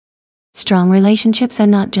Strong relationships are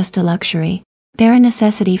not just a luxury, they're a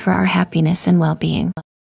necessity for our happiness and well-being.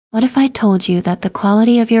 What if I told you that the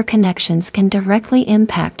quality of your connections can directly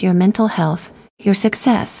impact your mental health, your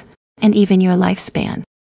success, and even your lifespan?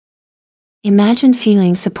 Imagine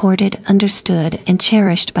feeling supported, understood, and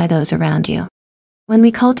cherished by those around you. When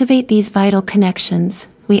we cultivate these vital connections,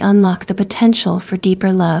 we unlock the potential for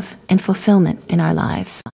deeper love and fulfillment in our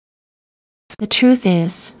lives. The truth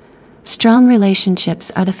is, strong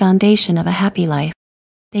relationships are the foundation of a happy life.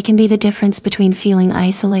 They can be the difference between feeling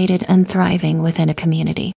isolated and thriving within a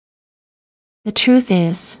community. The truth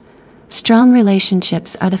is, strong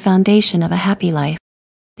relationships are the foundation of a happy life.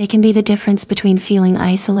 They can be the difference between feeling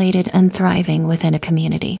isolated and thriving within a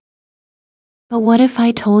community. But what if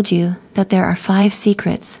I told you that there are 5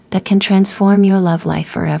 secrets that can transform your love life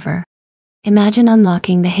forever? Imagine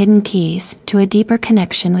unlocking the hidden keys to a deeper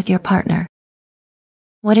connection with your partner.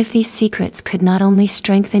 What if these secrets could not only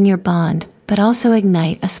strengthen your bond, but also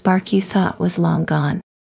ignite a spark you thought was long gone?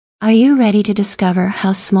 Are you ready to discover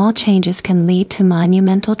how small changes can lead to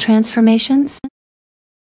monumental transformations?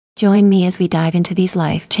 Join me as we dive into these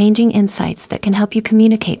life-changing insights that can help you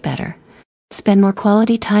communicate better, spend more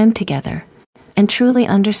quality time together, and truly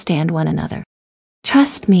understand one another.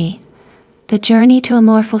 Trust me, the journey to a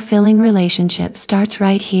more fulfilling relationship starts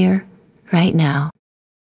right here, right now.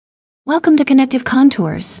 Welcome to Connective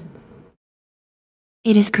Contours.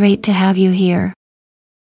 It is great to have you here.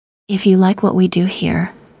 If you like what we do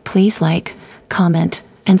here, please like, comment,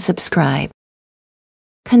 and subscribe.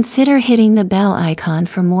 Consider hitting the bell icon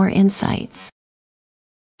for more insights.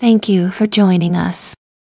 Thank you for joining us.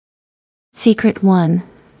 Secret 1: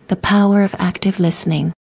 the power of active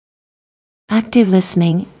listening. Active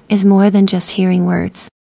listening is more than just hearing words.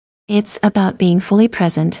 It's about being fully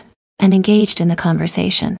present and engaged in the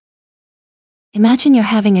conversation. Imagine you're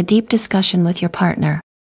having a deep discussion with your partner.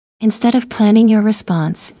 Instead of planning your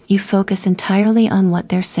response, you focus entirely on what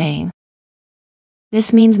they're saying.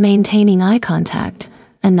 This means maintaining eye contact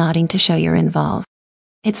and nodding to show you're involved.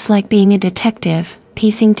 It's like being a detective,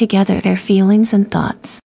 piecing together their feelings and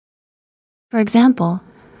thoughts. For example,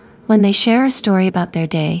 when they share a story about their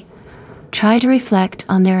day, try to reflect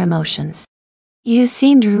on their emotions. You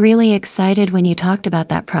seemed really excited when you talked about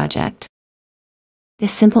that project.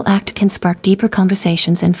 This simple act can spark deeper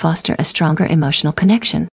conversations and foster a stronger emotional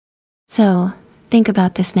connection. So, think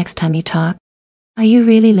about this next time you talk. Are you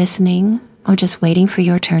really listening, or just waiting for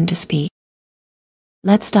your turn to speak?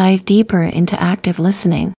 Let's dive deeper into active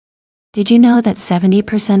listening. Did you know that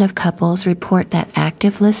 70% of couples report that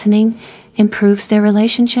active listening improves their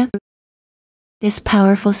relationship? This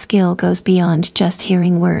powerful skill goes beyond just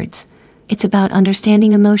hearing words. It's about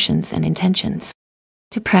understanding emotions and intentions.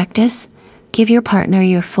 To practice, give your partner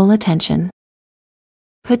your full attention.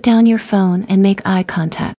 Put down your phone and make eye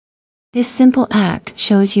contact. This simple act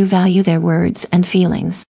shows you value their words and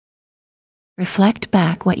feelings. Reflect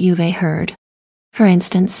back what you've heard. For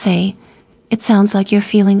instance, say, "It sounds like you're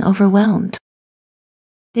feeling overwhelmed."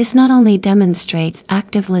 This not only demonstrates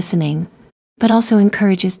active listening, but also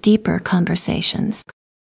encourages deeper conversations.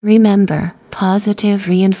 Remember, positive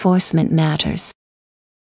reinforcement matters.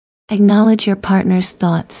 Acknowledge your partner's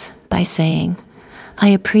thoughts by saying, "I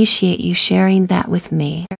appreciate you sharing that with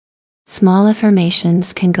me." Small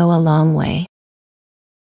affirmations can go a long way.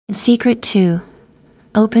 Secret 2: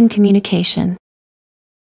 open communication.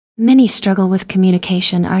 Many struggle with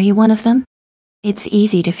communication. Are you one of them? It's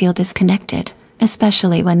easy to feel disconnected,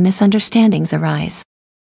 especially when misunderstandings arise.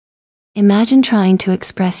 Imagine trying to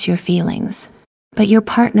express your feelings, but your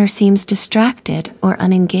partner seems distracted or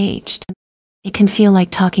unengaged. It can feel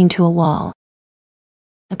like talking to a wall.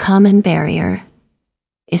 A common barrier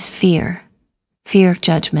is fear. Fear of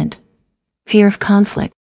judgment. Fear of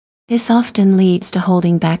conflict. This often leads to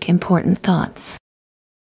holding back important thoughts.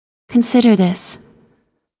 Consider this.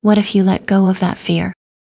 What if you let go of that fear?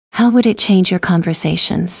 How would it change your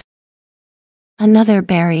conversations? Another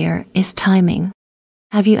barrier is timing.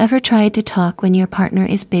 Have you ever tried to talk when your partner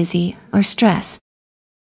is busy or stressed?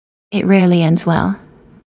 It rarely ends well.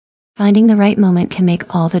 Finding the right moment can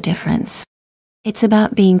make all the difference. It's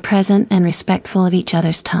about being present and respectful of each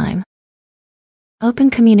other's time. Open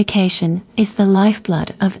communication is the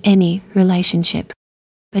lifeblood of any relationship.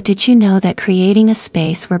 But did you know that creating a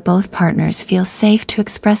space where both partners feel safe to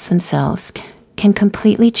express themselves can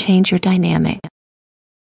completely change your dynamic?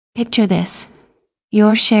 Picture this.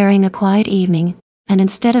 You're sharing a quiet evening, and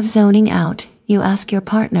instead of zoning out, you ask your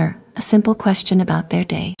partner a simple question about their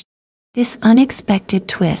day. This unexpected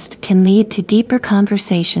twist can lead to deeper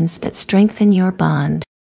conversations that strengthen your bond.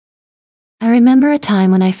 I remember a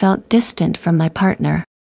time when I felt distant from my partner.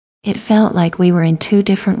 It felt like we were in two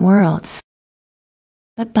different worlds.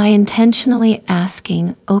 But by intentionally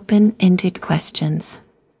asking open-ended questions,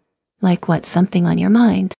 like what's something on your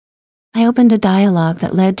mind, I opened a dialogue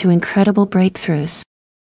that led to incredible breakthroughs.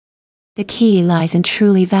 The key lies in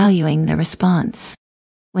truly valuing the response.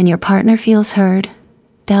 When your partner feels heard,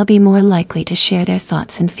 they'll be more likely to share their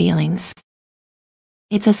thoughts and feelings.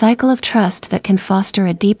 It's a cycle of trust that can foster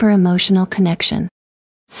a deeper emotional connection.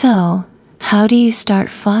 So, how do you start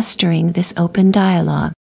fostering this open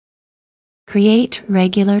dialogue? Create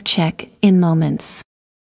regular check-in moments.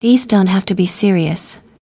 These don't have to be serious.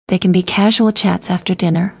 They can be casual chats after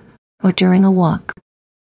dinner or during a walk.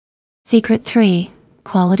 Secret 3.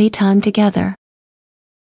 Quality time together.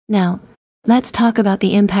 Now, let's talk about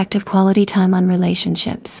the impact of quality time on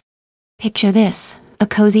relationships. Picture this, a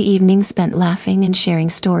cozy evening spent laughing and sharing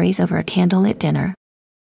stories over a candlelit dinner.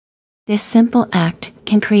 This simple act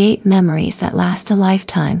can create memories that last a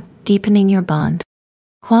lifetime, deepening your bond.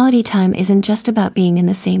 Quality time isn't just about being in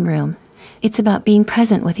the same room, it's about being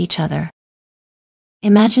present with each other.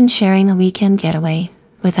 Imagine sharing a weekend getaway,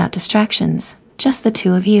 without distractions, just the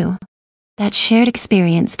two of you. That shared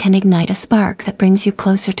experience can ignite a spark that brings you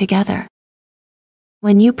closer together.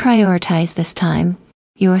 When you prioritize this time,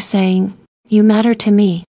 you're saying, "You matter to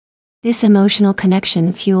me." This emotional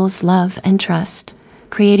connection fuels love and trust,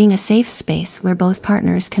 creating a safe space where both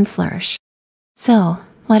partners can flourish. So,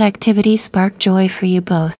 what activities spark joy for you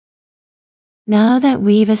both? Now that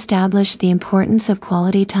we've established the importance of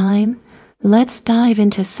quality time, let's dive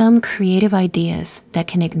into some creative ideas that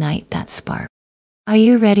can ignite that spark. Are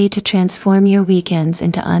you ready to transform your weekends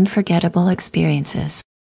into unforgettable experiences?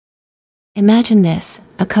 Imagine this,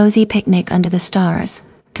 a cozy picnic under the stars,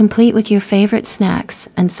 complete with your favorite snacks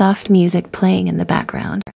and soft music playing in the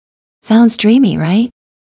background. Sounds dreamy, right?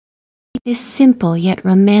 This simple yet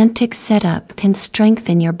romantic setup can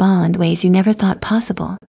strengthen your bond ways you never thought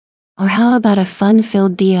possible. Or how about a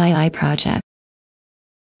fun-filled DIY project?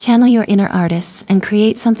 Channel your inner artists and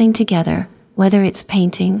create something together, whether it's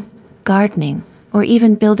painting, gardening, or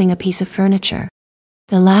even building a piece of furniture.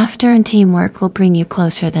 The laughter and teamwork will bring you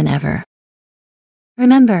closer than ever.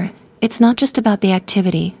 Remember, it's not just about the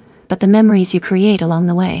activity, but the memories you create along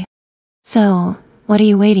the way. So, what are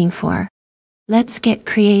you waiting for? Let's get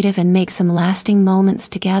creative and make some lasting moments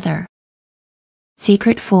together.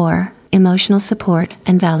 Secret 4. Emotional support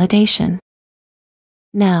and validation.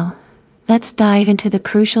 Now, let's dive into the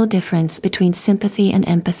crucial difference between sympathy and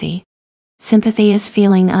empathy. Sympathy is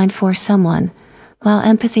feeling I'm for someone, while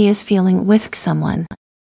empathy is feeling with someone.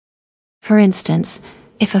 For instance,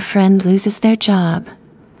 if a friend loses their job,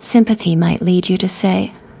 sympathy might lead you to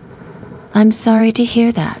say, "I'm sorry to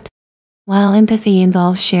hear that," while empathy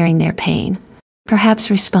involves sharing their pain,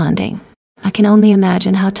 perhaps responding, "I can only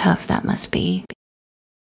imagine how tough that must be."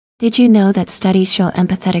 Did you know that studies show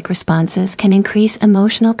empathetic responses can increase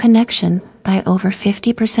emotional connection by over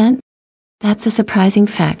 50%? That's a surprising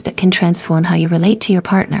fact that can transform how you relate to your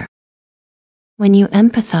partner. When you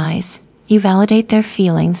empathize, you validate their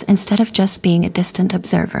feelings instead of just being a distant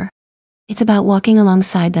observer. It's about walking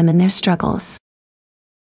alongside them in their struggles.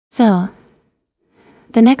 So,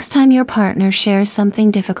 the next time your partner shares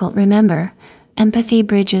something difficult, remember, empathy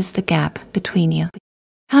bridges the gap between you.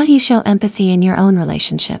 How do you show empathy in your own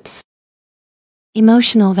relationships?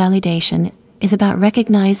 Emotional validation is about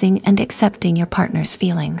recognizing and accepting your partner's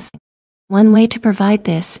feelings. One way to provide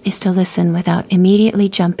this is to listen without immediately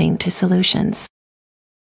jumping to solutions.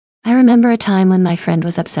 I remember a time when my friend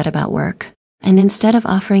was upset about work, and instead of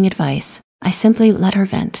offering advice, I simply let her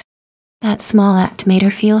vent. That small act made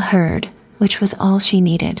her feel heard, which was all she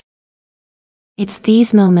needed. It's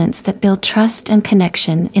these moments that build trust and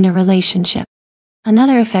connection in a relationship.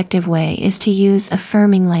 Another effective way is to use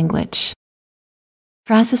affirming language.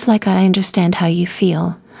 Phrases like "I understand how you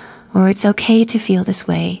feel," or "It's okay to feel this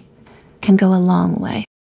way," can go a long way.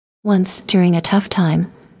 Once, during a tough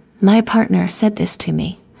time, my partner said this to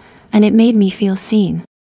me, and it made me feel seen.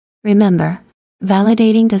 Remember,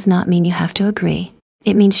 validating does not mean you have to agree.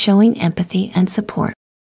 It means showing empathy and support.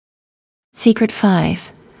 Secret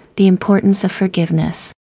 5. The importance of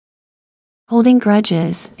forgiveness. Holding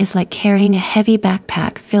grudges is like carrying a heavy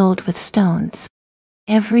backpack filled with stones.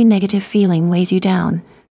 Every negative feeling weighs you down,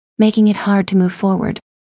 making it hard to move forward.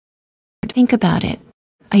 Think about it.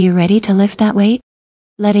 Are you ready to lift that weight?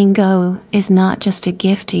 Letting go is not just a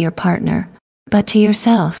gift to your partner, but to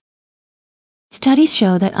yourself. Studies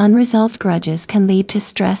show that unresolved grudges can lead to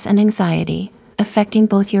stress and anxiety, affecting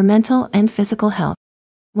both your mental and physical health.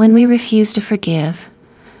 When we refuse to forgive,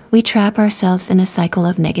 we trap ourselves in a cycle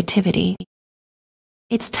of negativity.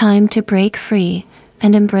 It's time to break free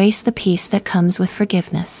and embrace the peace that comes with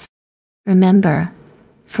forgiveness. Remember,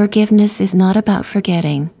 forgiveness is not about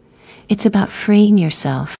forgetting, it's about freeing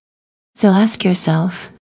yourself. So ask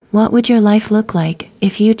yourself, what would your life look like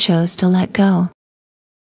if you chose to let go?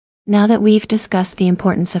 Now that we've discussed the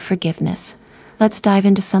importance of forgiveness, let's dive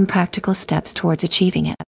into some practical steps towards achieving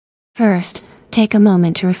it. First, take a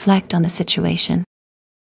moment to reflect on the situation.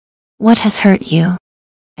 What has hurt you?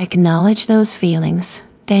 Acknowledge those feelings,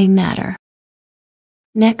 they matter.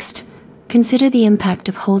 Next, consider the impact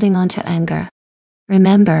of holding on to anger.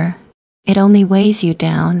 Remember, it only weighs you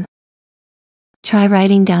down. Try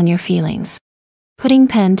writing down your feelings. Putting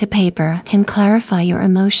pen to paper can clarify your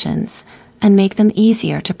emotions and make them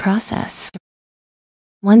easier to process.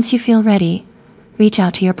 Once you feel ready, reach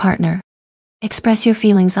out to your partner. Express your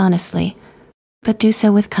feelings honestly, but do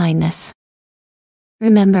so with kindness.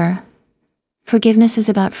 Remember, forgiveness is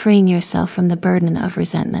about freeing yourself from the burden of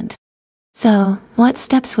resentment. So, what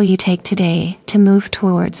steps will you take today to move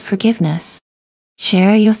towards forgiveness?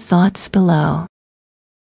 Share your thoughts below.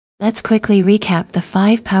 Let's quickly recap the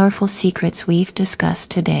 5 powerful secrets we've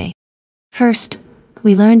discussed today. First,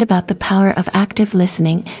 we learned about the power of active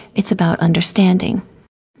listening. It's about understanding,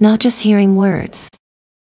 not just hearing words.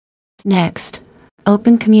 Next,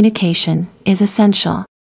 open communication is essential.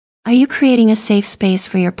 Are you creating a safe space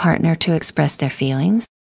for your partner to express their feelings?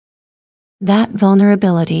 That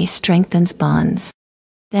vulnerability strengthens bonds.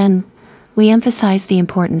 Then, we emphasize the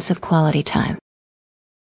importance of quality time.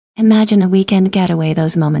 Imagine a weekend getaway.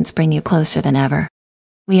 Those moments bring you closer than ever.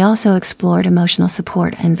 We also explored emotional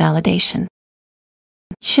support and validation.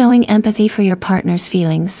 Showing empathy for your partner's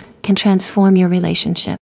feelings can transform your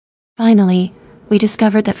relationship. Finally, we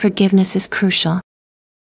discovered that forgiveness is crucial.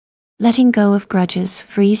 Letting go of grudges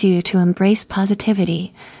frees you to embrace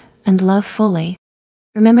positivity and love fully.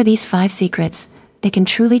 Remember these 5 secrets, they can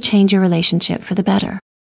truly change your relationship for the better.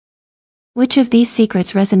 Which of these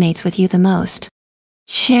secrets resonates with you the most?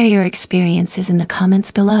 Share your experiences in the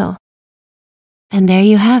comments below. And there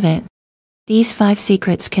you have it. These 5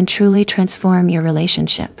 secrets can truly transform your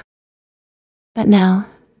relationship. But now,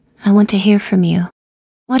 I want to hear from you.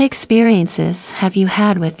 What experiences have you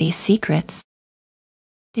had with these secrets?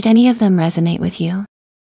 Did any of them resonate with you?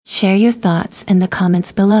 Share your thoughts in the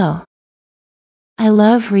comments below. I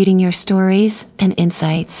love reading your stories and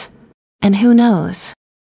insights. And who knows?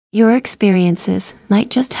 Your experiences might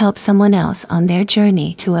just help someone else on their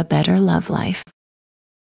journey to a better love life.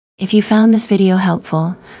 If you found this video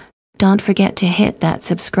helpful, don't forget to hit that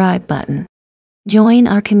subscribe button. Join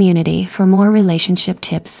our community for more relationship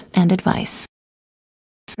tips and advice.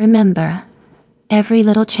 Remember, every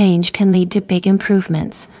little change can lead to big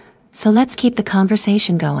improvements, so let's keep the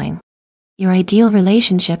conversation going. Your ideal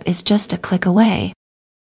relationship is just a click away.